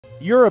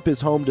Europe is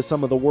home to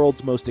some of the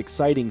world's most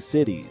exciting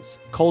cities,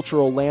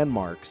 cultural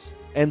landmarks,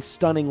 and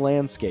stunning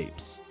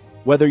landscapes.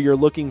 Whether you're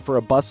looking for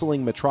a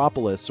bustling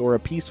metropolis or a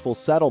peaceful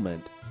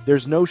settlement,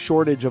 there's no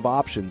shortage of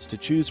options to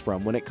choose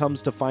from when it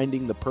comes to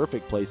finding the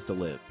perfect place to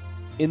live.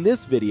 In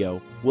this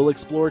video, we'll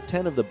explore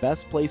 10 of the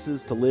best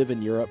places to live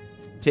in Europe,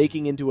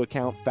 taking into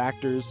account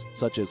factors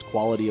such as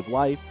quality of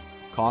life,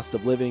 cost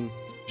of living,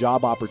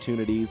 job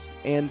opportunities,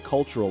 and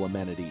cultural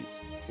amenities.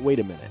 Wait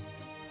a minute.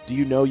 Do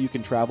you know you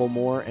can travel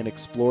more and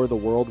explore the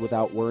world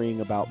without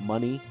worrying about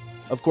money?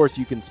 Of course,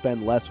 you can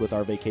spend less with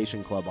our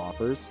Vacation Club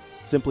offers.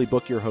 Simply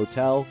book your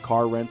hotel,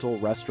 car rental,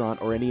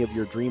 restaurant, or any of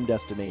your dream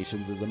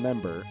destinations as a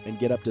member and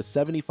get up to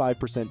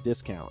 75%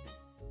 discount.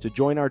 To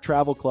join our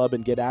travel club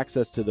and get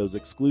access to those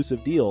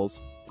exclusive deals,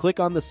 click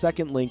on the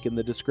second link in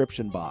the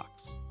description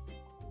box.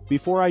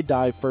 Before I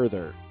dive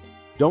further,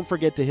 don't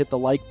forget to hit the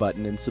like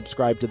button and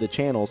subscribe to the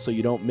channel so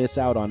you don't miss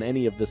out on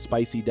any of the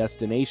spicy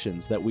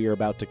destinations that we are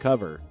about to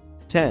cover.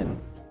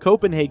 10.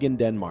 Copenhagen,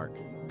 Denmark.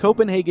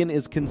 Copenhagen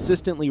is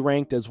consistently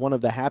ranked as one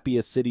of the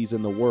happiest cities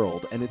in the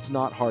world, and it's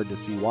not hard to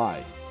see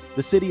why.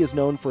 The city is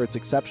known for its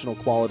exceptional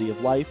quality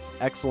of life,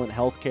 excellent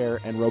healthcare,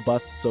 and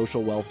robust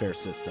social welfare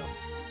system.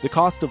 The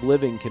cost of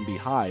living can be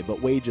high,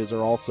 but wages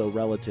are also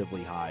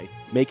relatively high,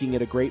 making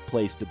it a great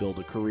place to build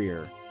a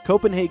career.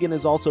 Copenhagen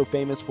is also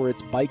famous for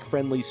its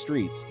bike-friendly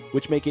streets,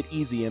 which make it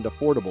easy and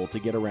affordable to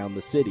get around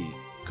the city.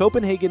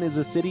 Copenhagen is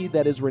a city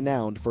that is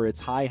renowned for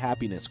its high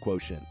happiness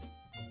quotient.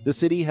 The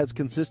city has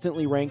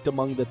consistently ranked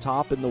among the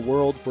top in the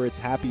world for its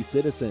happy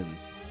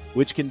citizens,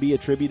 which can be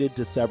attributed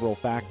to several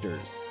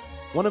factors.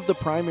 One of the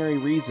primary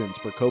reasons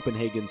for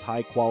Copenhagen's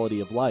high quality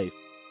of life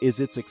is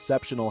its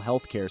exceptional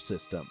healthcare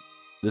system.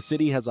 The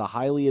city has a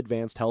highly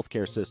advanced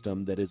healthcare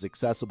system that is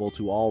accessible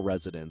to all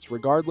residents,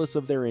 regardless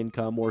of their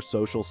income or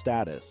social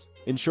status,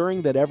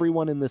 ensuring that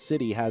everyone in the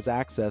city has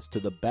access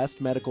to the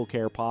best medical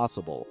care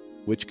possible,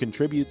 which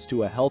contributes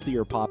to a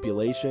healthier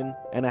population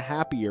and a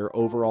happier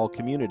overall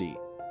community.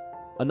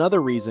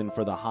 Another reason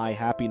for the high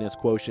happiness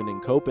quotient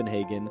in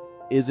Copenhagen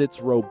is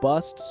its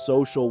robust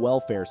social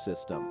welfare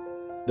system.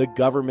 The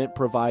government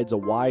provides a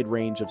wide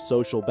range of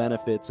social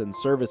benefits and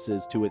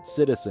services to its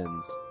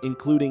citizens,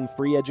 including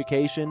free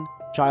education,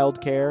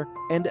 childcare,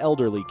 and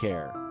elderly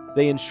care.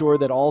 They ensure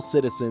that all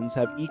citizens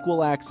have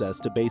equal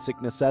access to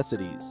basic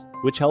necessities,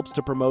 which helps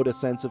to promote a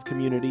sense of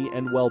community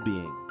and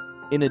well-being.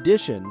 In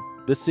addition,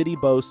 the city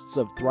boasts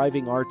of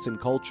thriving arts and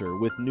culture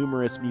with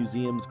numerous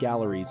museums,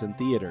 galleries, and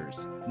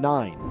theaters.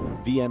 9.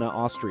 Vienna,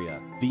 Austria.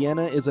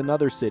 Vienna is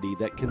another city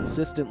that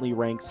consistently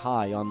ranks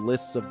high on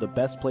lists of the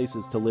best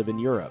places to live in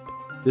Europe.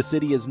 The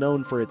city is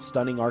known for its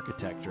stunning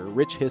architecture,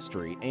 rich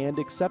history, and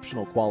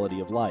exceptional quality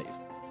of life.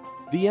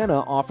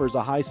 Vienna offers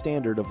a high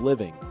standard of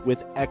living,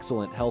 with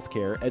excellent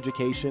healthcare,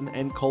 education,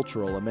 and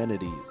cultural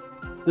amenities.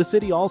 The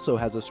city also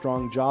has a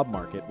strong job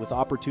market with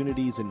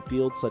opportunities in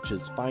fields such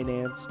as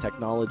finance,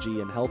 technology,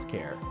 and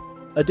healthcare.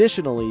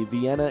 Additionally,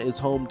 Vienna is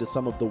home to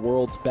some of the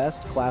world's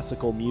best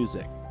classical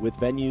music, with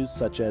venues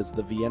such as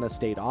the Vienna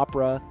State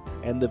Opera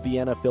and the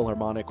Vienna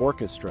Philharmonic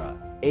Orchestra.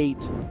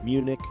 8.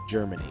 Munich,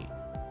 Germany.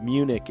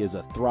 Munich is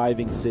a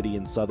thriving city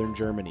in southern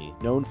Germany,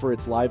 known for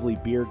its lively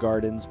beer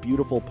gardens,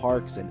 beautiful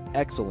parks, and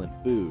excellent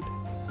food.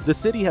 The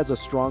city has a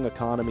strong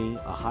economy,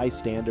 a high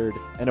standard,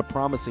 and a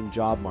promising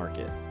job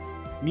market.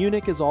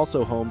 Munich is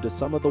also home to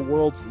some of the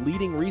world's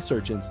leading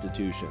research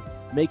institutions,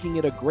 making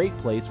it a great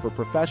place for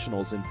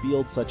professionals in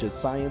fields such as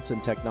science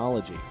and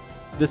technology.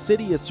 The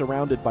city is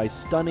surrounded by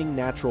stunning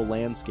natural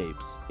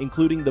landscapes,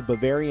 including the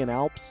Bavarian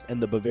Alps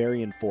and the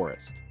Bavarian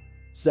Forest.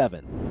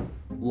 7.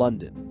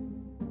 London.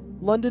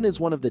 London is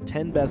one of the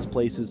 10 best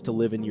places to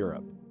live in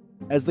Europe.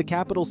 As the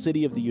capital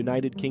city of the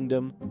United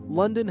Kingdom,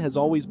 London has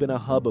always been a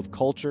hub of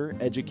culture,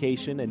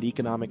 education, and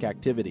economic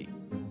activity.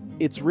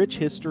 Its rich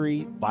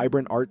history,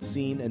 vibrant art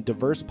scene, and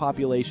diverse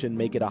population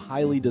make it a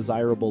highly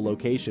desirable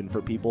location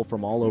for people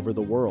from all over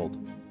the world.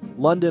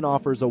 London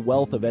offers a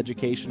wealth of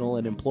educational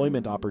and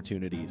employment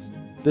opportunities.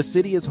 The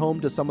city is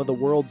home to some of the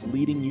world's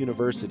leading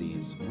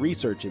universities,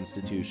 research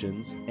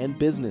institutions, and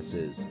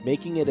businesses,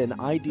 making it an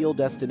ideal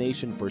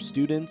destination for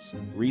students,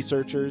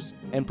 researchers,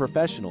 and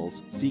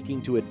professionals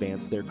seeking to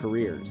advance their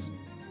careers.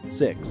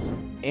 6.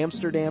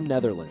 Amsterdam,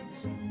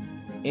 Netherlands.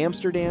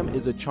 Amsterdam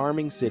is a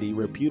charming city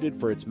reputed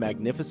for its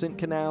magnificent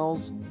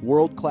canals,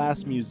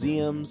 world-class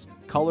museums,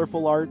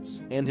 colorful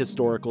arts, and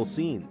historical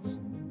scenes.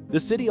 The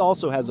city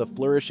also has a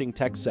flourishing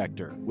tech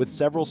sector, with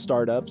several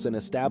startups and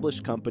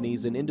established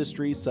companies in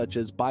industries such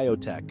as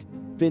biotech,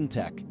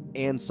 fintech,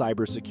 and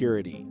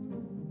cybersecurity.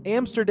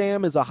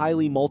 Amsterdam is a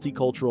highly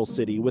multicultural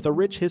city with a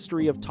rich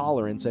history of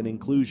tolerance and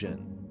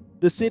inclusion.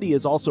 The city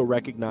is also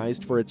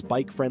recognized for its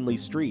bike-friendly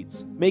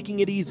streets, making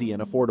it easy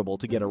and affordable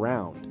to get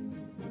around.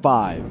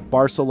 5.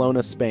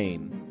 Barcelona,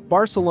 Spain.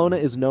 Barcelona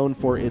is known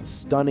for its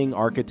stunning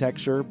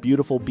architecture,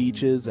 beautiful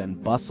beaches,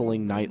 and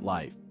bustling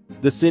nightlife.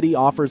 The city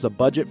offers a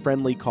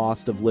budget-friendly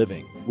cost of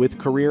living, with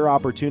career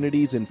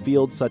opportunities in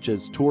fields such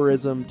as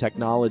tourism,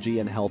 technology,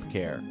 and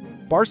healthcare.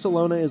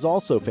 Barcelona is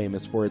also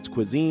famous for its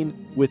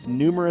cuisine, with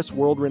numerous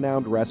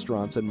world-renowned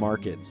restaurants and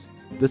markets.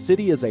 The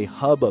city is a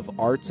hub of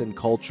arts and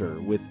culture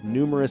with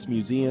numerous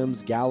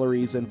museums,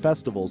 galleries, and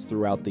festivals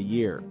throughout the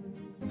year.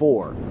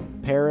 4.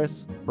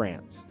 Paris,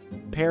 France.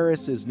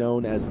 Paris is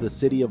known as the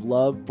City of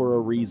Love for a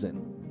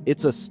reason.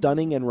 It's a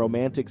stunning and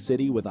romantic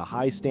city with a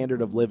high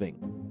standard of living.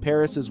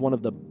 Paris is one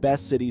of the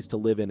best cities to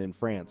live in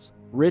France,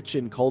 rich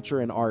in culture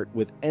and art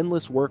with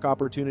endless work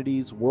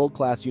opportunities,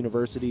 world-class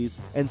universities,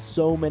 and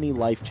so many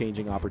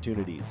life-changing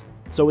opportunities.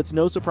 So it's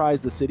no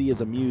surprise the city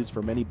is a muse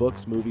for many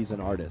books, movies,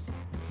 and artists.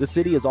 The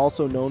city is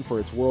also known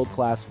for its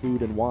world-class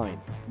food and wine,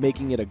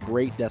 making it a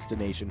great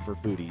destination for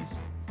foodies.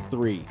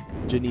 3.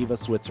 Geneva,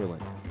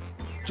 Switzerland.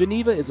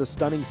 Geneva is a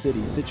stunning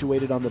city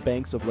situated on the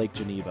banks of Lake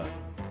Geneva.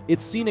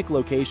 Its scenic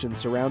location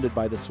surrounded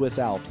by the Swiss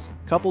Alps,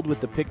 coupled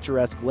with the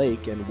picturesque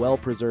lake and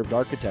well-preserved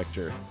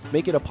architecture,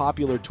 make it a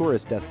popular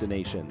tourist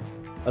destination.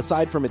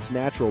 Aside from its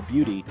natural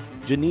beauty,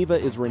 Geneva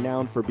is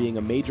renowned for being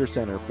a major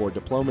center for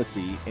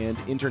diplomacy and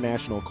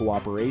international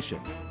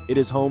cooperation. It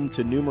is home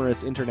to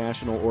numerous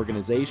international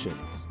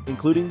organizations,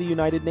 including the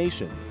United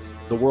Nations,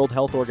 the World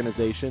Health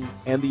Organization,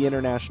 and the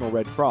International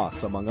Red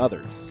Cross, among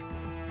others.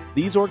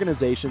 These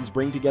organizations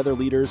bring together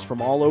leaders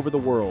from all over the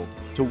world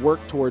to work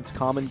towards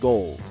common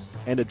goals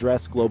and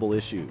address global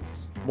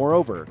issues.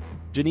 Moreover,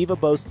 Geneva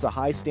boasts a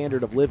high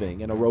standard of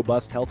living and a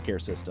robust healthcare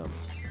system.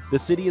 The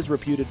city is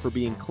reputed for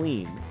being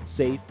clean,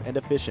 safe, and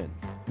efficient,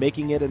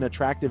 making it an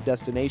attractive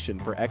destination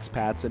for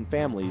expats and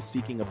families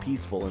seeking a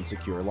peaceful and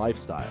secure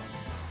lifestyle.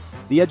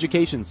 The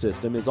education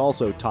system is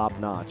also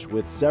top-notch,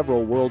 with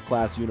several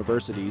world-class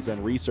universities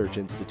and research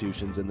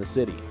institutions in the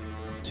city.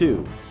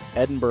 2.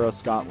 Edinburgh,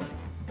 Scotland.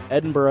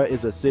 Edinburgh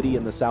is a city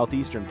in the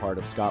southeastern part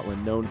of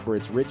Scotland known for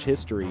its rich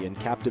history and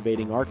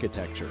captivating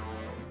architecture.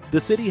 The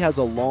city has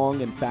a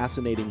long and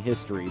fascinating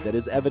history that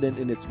is evident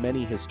in its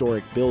many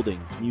historic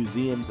buildings,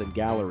 museums, and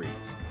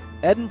galleries.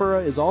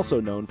 Edinburgh is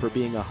also known for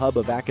being a hub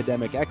of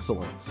academic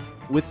excellence,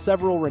 with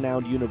several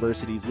renowned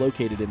universities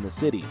located in the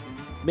city,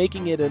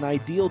 making it an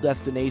ideal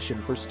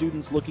destination for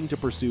students looking to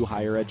pursue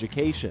higher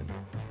education.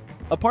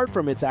 Apart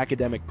from its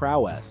academic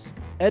prowess,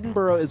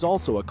 Edinburgh is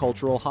also a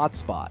cultural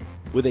hotspot,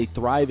 with a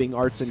thriving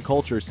arts and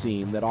culture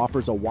scene that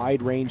offers a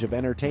wide range of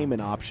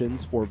entertainment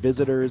options for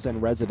visitors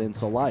and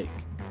residents alike.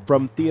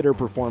 From theater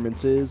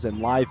performances and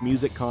live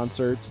music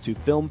concerts to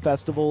film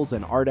festivals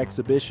and art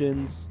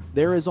exhibitions,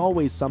 there is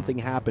always something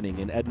happening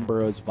in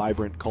Edinburgh's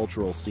vibrant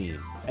cultural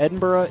scene.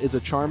 Edinburgh is a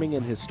charming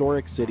and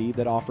historic city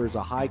that offers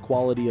a high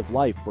quality of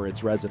life for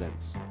its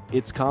residents.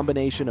 Its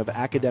combination of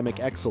academic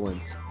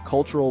excellence,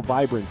 cultural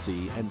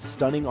vibrancy, and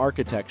stunning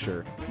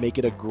architecture make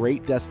it a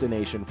great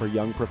destination for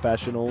young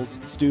professionals,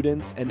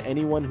 students, and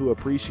anyone who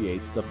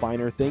appreciates the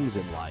finer things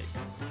in life.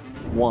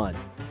 1.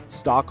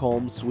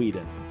 Stockholm,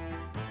 Sweden.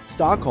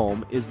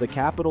 Stockholm is the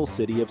capital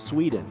city of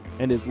Sweden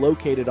and is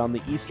located on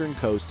the eastern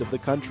coast of the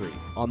country,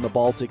 on the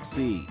Baltic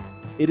Sea.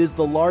 It is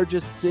the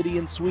largest city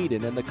in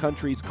Sweden and the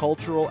country's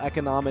cultural,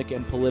 economic,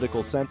 and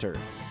political center.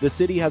 The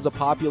city has a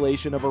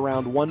population of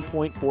around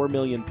 1.4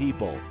 million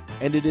people,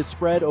 and it is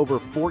spread over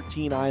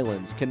 14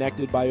 islands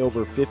connected by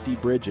over 50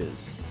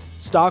 bridges.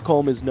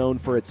 Stockholm is known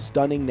for its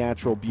stunning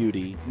natural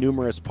beauty,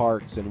 numerous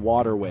parks and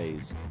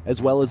waterways,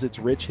 as well as its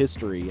rich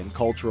history and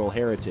cultural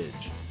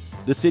heritage.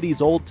 The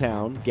city's old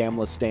town,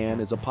 Gamla Stan,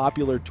 is a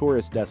popular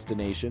tourist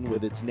destination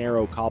with its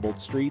narrow cobbled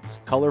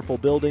streets, colorful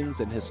buildings,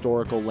 and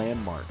historical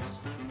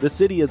landmarks. The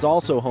city is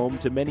also home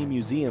to many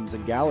museums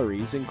and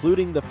galleries,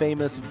 including the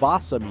famous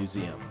Vasa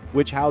Museum,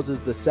 which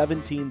houses the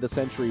 17th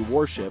century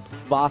warship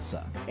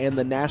Vasa, and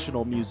the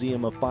National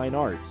Museum of Fine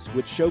Arts,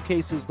 which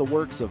showcases the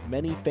works of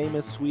many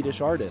famous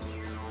Swedish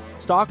artists.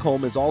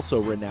 Stockholm is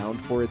also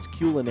renowned for its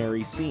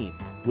culinary scene,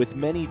 with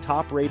many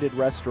top-rated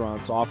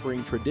restaurants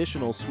offering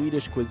traditional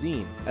Swedish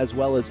cuisine as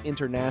well as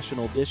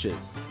international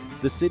dishes.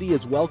 The city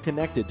is well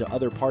connected to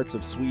other parts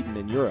of Sweden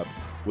and Europe,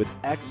 with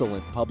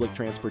excellent public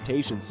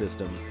transportation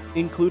systems,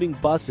 including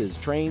buses,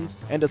 trains,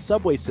 and a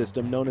subway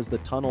system known as the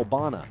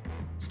Tunnelbana.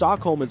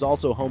 Stockholm is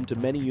also home to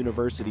many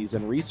universities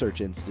and research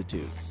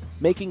institutes,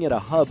 making it a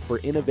hub for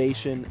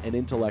innovation and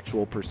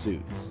intellectual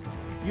pursuits.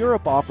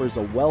 Europe offers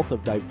a wealth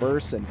of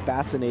diverse and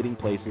fascinating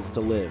places to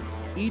live,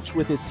 each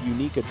with its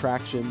unique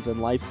attractions and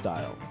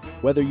lifestyle.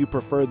 Whether you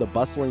prefer the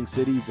bustling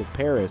cities of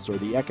Paris or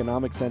the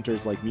economic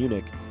centers like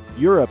Munich,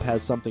 Europe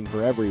has something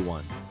for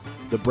everyone.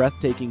 The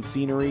breathtaking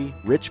scenery,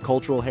 rich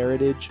cultural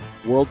heritage,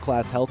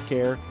 world-class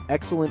healthcare,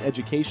 excellent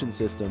education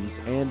systems,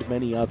 and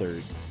many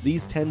others.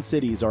 These 10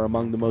 cities are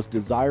among the most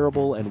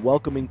desirable and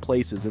welcoming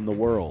places in the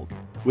world.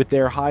 With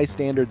their high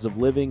standards of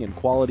living and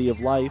quality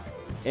of life,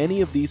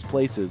 any of these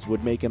places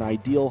would make an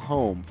ideal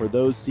home for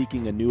those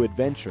seeking a new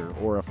adventure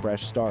or a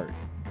fresh start.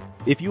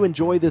 If you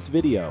enjoy this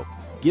video,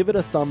 give it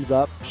a thumbs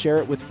up, share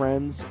it with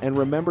friends, and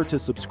remember to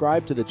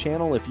subscribe to the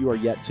channel if you are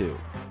yet to.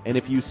 And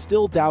if you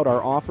still doubt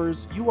our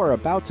offers, you are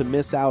about to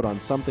miss out on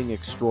something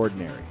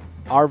extraordinary.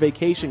 Our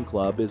vacation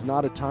club is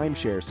not a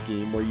timeshare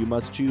scheme where you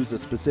must choose a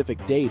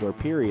specific date or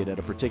period at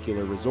a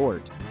particular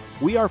resort.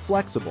 We are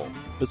flexible.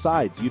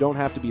 Besides, you don't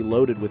have to be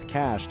loaded with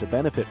cash to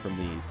benefit from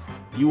these.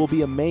 You will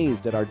be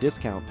amazed at our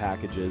discount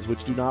packages,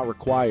 which do not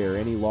require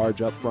any large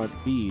upfront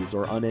fees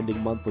or unending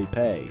monthly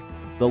pay.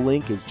 The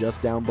link is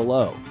just down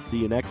below. See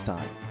you next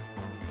time.